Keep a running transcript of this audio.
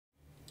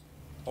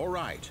All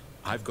right,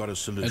 I've got a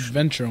solution.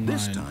 Adventure line.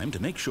 This time,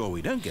 to make sure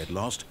we don't get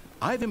lost,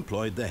 I've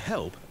employed the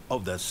help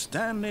of the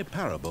Stanley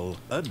Parable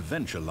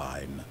Adventure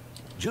Line.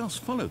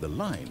 Just follow the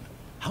line.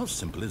 How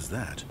simple is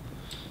that?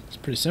 It's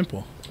pretty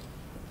simple.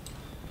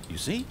 You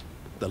see?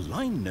 The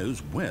line knows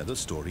where the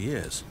story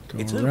is. Go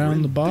it's around over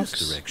in the box.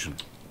 this direction.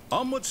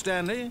 Onward,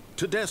 Stanley,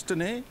 to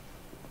destiny.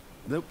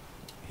 Though,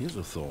 here's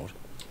a thought.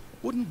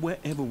 Wouldn't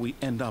wherever we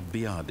end up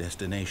be our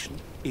destination,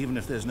 even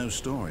if there's no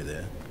story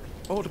there?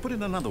 Or to put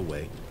it another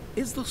way,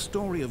 is the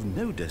story of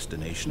no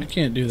destination I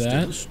can't do still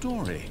that. a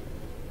story?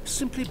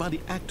 Simply by the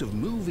act of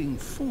moving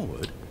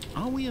forward,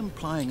 are we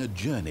implying a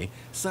journey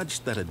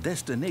such that a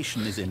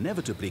destination is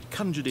inevitably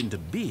conjured into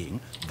being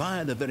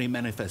via the very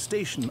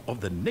manifestation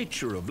of the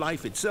nature of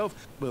life itself?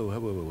 Whoa.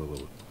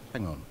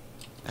 Hang on.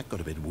 That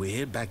got a bit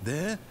weird back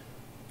there.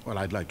 Well,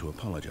 I'd like to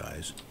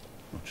apologize.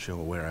 Not sure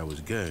where I was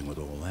going with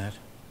all that.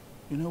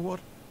 You know what?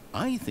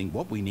 I think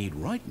what we need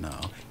right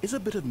now is a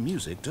bit of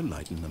music to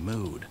lighten the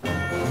mood.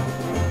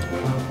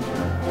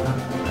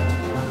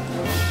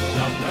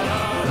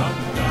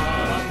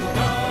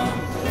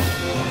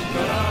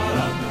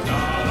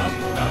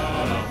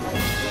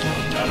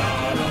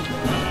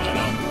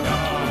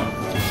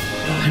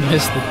 I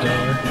missed the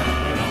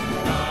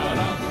door.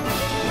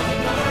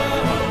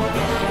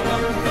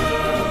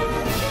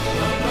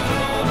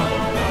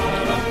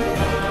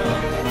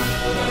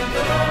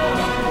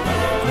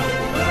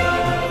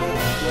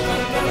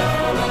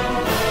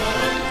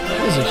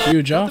 This is a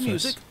huge Got the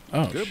office. music.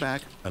 Oh, Go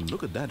back and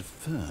look at that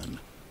fern.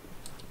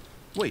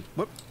 Wait,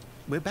 what?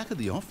 We're back at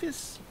the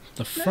office?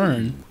 the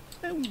fern.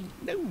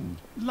 No.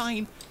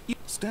 Line.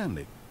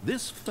 Stanley,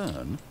 this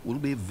fern will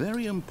be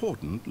very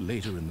important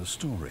later in the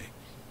story.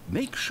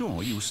 Make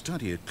sure you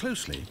study it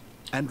closely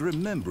and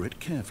remember it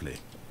carefully.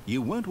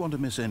 You won't want to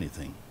miss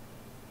anything.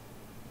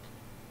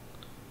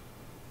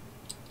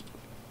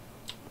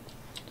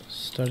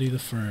 Study the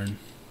fern.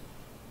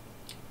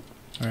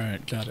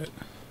 Alright, got it.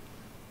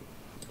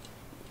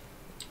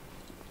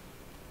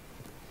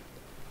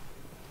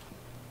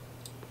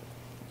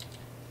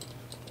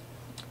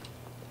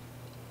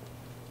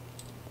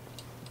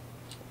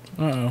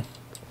 Uh-oh.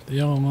 The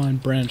yellow line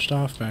branched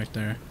off back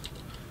there.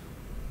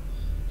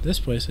 This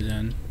place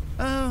again.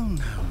 Oh,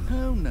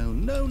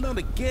 no, not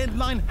again,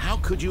 Line. How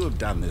could you have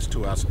done this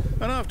to us?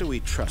 And after we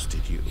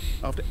trusted you,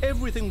 after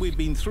everything we've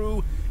been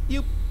through,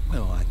 you...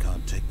 Oh, I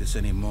can't take this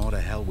anymore.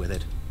 To hell with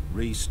it.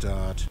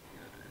 Restart.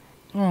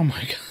 Oh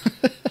my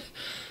god.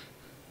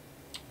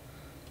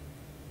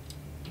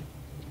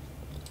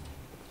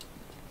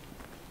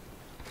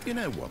 You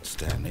know what,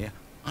 Stanley?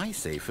 I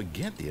say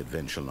forget the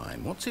adventure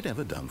line. What's it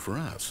ever done for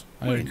us?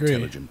 I We're agree.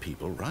 intelligent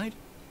people, right?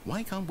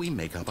 Why can't we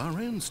make up our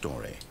own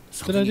story? Good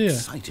Something idea.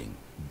 exciting,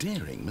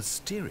 daring,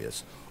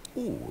 mysterious.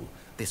 Ooh,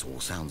 this all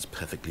sounds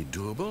perfectly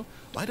doable.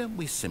 Why don't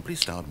we simply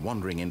start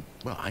wandering in,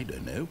 well, I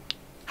don't know.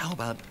 How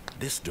about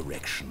this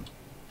direction?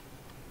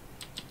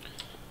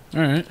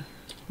 Alright.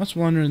 Let's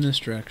wander in this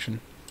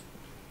direction.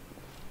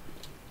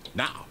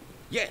 Now,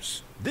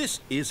 yes, this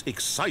is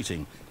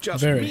exciting.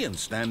 Just Very. me and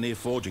Stanley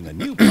forging a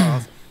new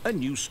path, a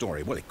new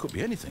story. Well, it could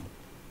be anything.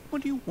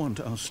 What do you want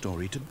our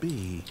story to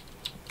be?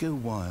 Go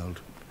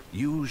wild.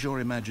 Use your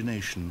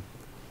imagination.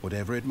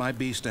 Whatever it might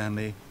be,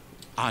 Stanley,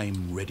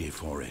 I'm ready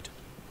for it.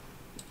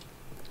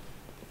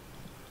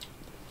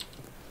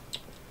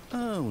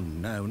 Oh,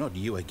 no, not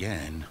you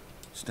again.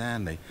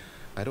 Stanley,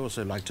 I'd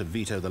also like to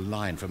veto the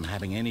line from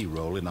having any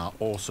role in our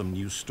awesome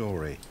new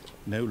story.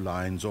 No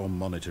lines or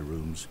monitor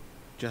rooms.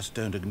 Just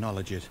don't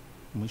acknowledge it,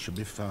 and we should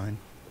be fine.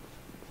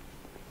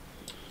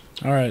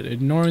 Alright,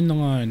 ignoring the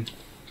line.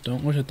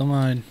 Don't look at the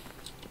line.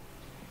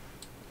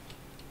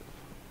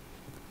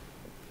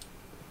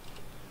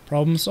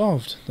 Problem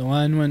solved. The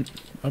line went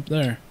up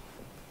there.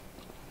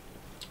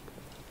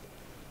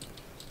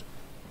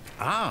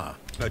 Ah,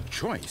 a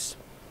choice.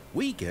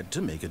 We get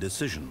to make a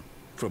decision.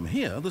 From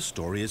here, the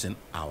story is in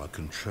our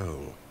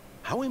control.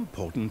 How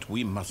important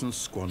we mustn't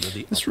squander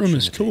the This room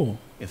is opportunity. cool.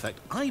 In fact,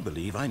 I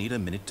believe I need a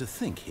minute to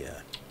think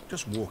here.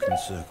 Just walk in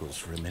circles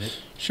for a minute.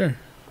 Sure.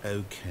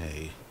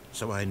 Okay,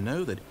 so I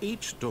know that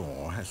each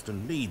door has to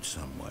lead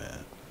somewhere,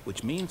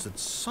 which means that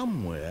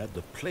somewhere,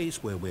 the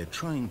place where we're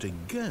trying to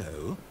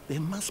go,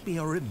 there must be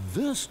a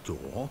reverse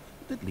door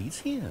that leads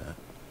here.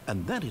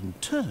 And that in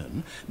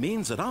turn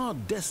means that our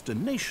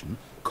destination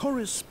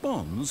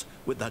corresponds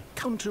with the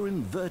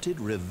counter-inverted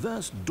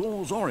reverse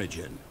door's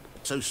origin.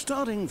 So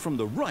starting from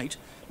the right,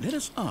 let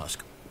us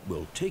ask,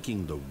 will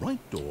taking the right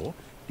door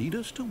lead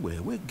us to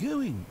where we're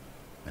going?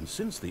 And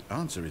since the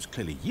answer is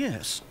clearly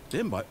yes,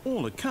 then by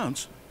all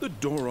accounts, the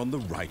door on the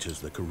right is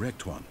the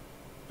correct one.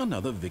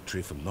 Another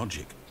victory for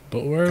logic.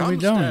 But where are Come, we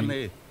going?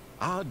 Stanley,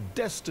 our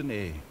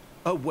destiny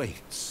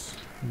awaits.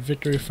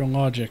 Victory for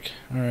logic.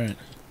 Alright.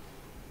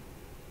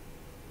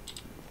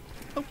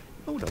 Oh,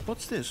 hold up,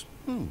 what's this?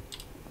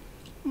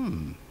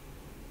 The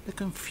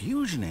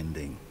confusion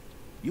ending.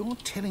 You're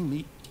telling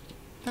me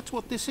that's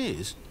what this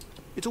is?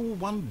 It's all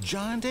one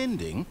giant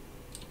ending?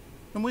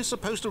 And we're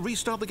supposed to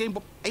restart the game,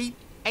 what,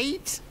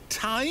 eight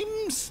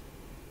times?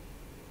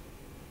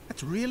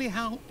 That's really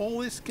how all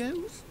this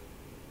goes?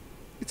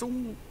 It's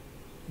all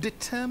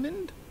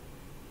determined?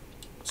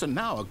 So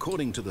now,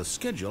 according to the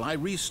schedule, I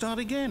restart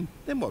again.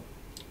 Then what?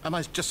 Am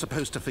I just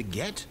supposed to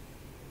forget?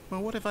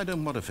 Well, what if I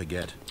don't want to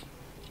forget?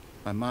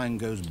 My mind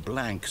goes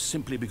blank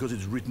simply because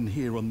it's written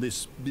here on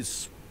this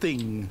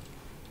thing,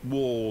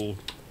 wall.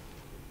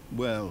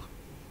 Well,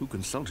 who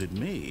consulted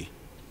me?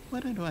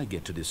 Why don't I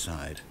get to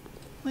decide?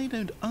 Why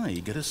don't I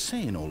get a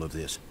say in all of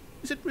this?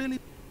 Is it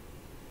really?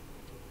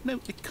 No,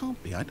 it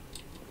can't be.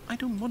 I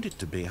don't want it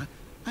to be.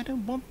 I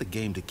don't want the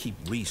game to keep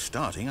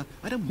restarting.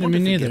 I don't want to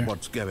forget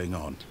what's going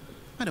on.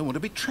 I don't want to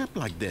be trapped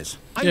like this.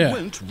 I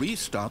won't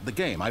restart the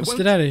game. Let's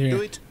get out of here.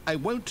 Do it. I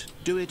won't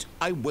do it.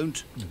 I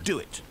won't do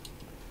it.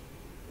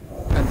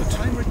 And the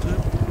timer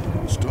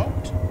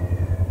stopped?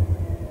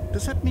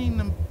 Does that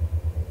mean,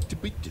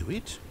 did we do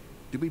it?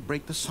 Did we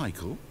break the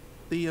cycle?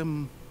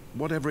 The,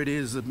 whatever it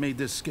is that made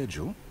this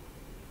schedule?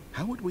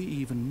 How would we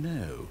even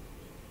know?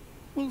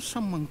 Will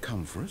someone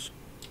come for us?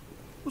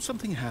 Will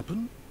something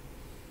happen?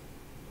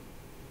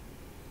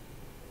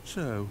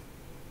 So,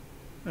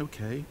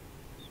 okay.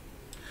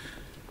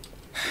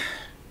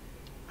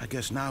 I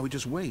guess now we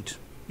just wait,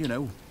 you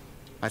know.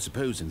 I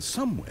suppose in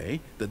some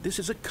way that this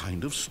is a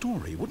kind of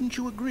story, wouldn't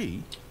you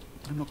agree?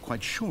 I'm not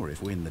quite sure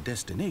if we're in the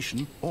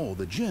destination or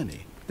the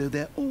journey, though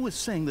they're always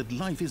saying that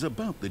life is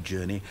about the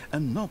journey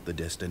and not the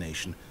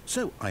destination.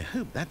 So I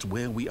hope that's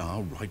where we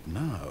are right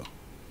now.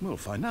 We'll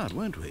find out,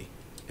 won't we?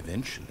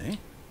 Eventually.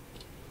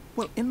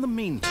 Well, in the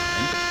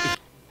meantime...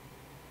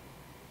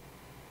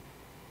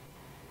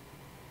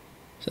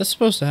 Is that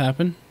supposed to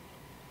happen?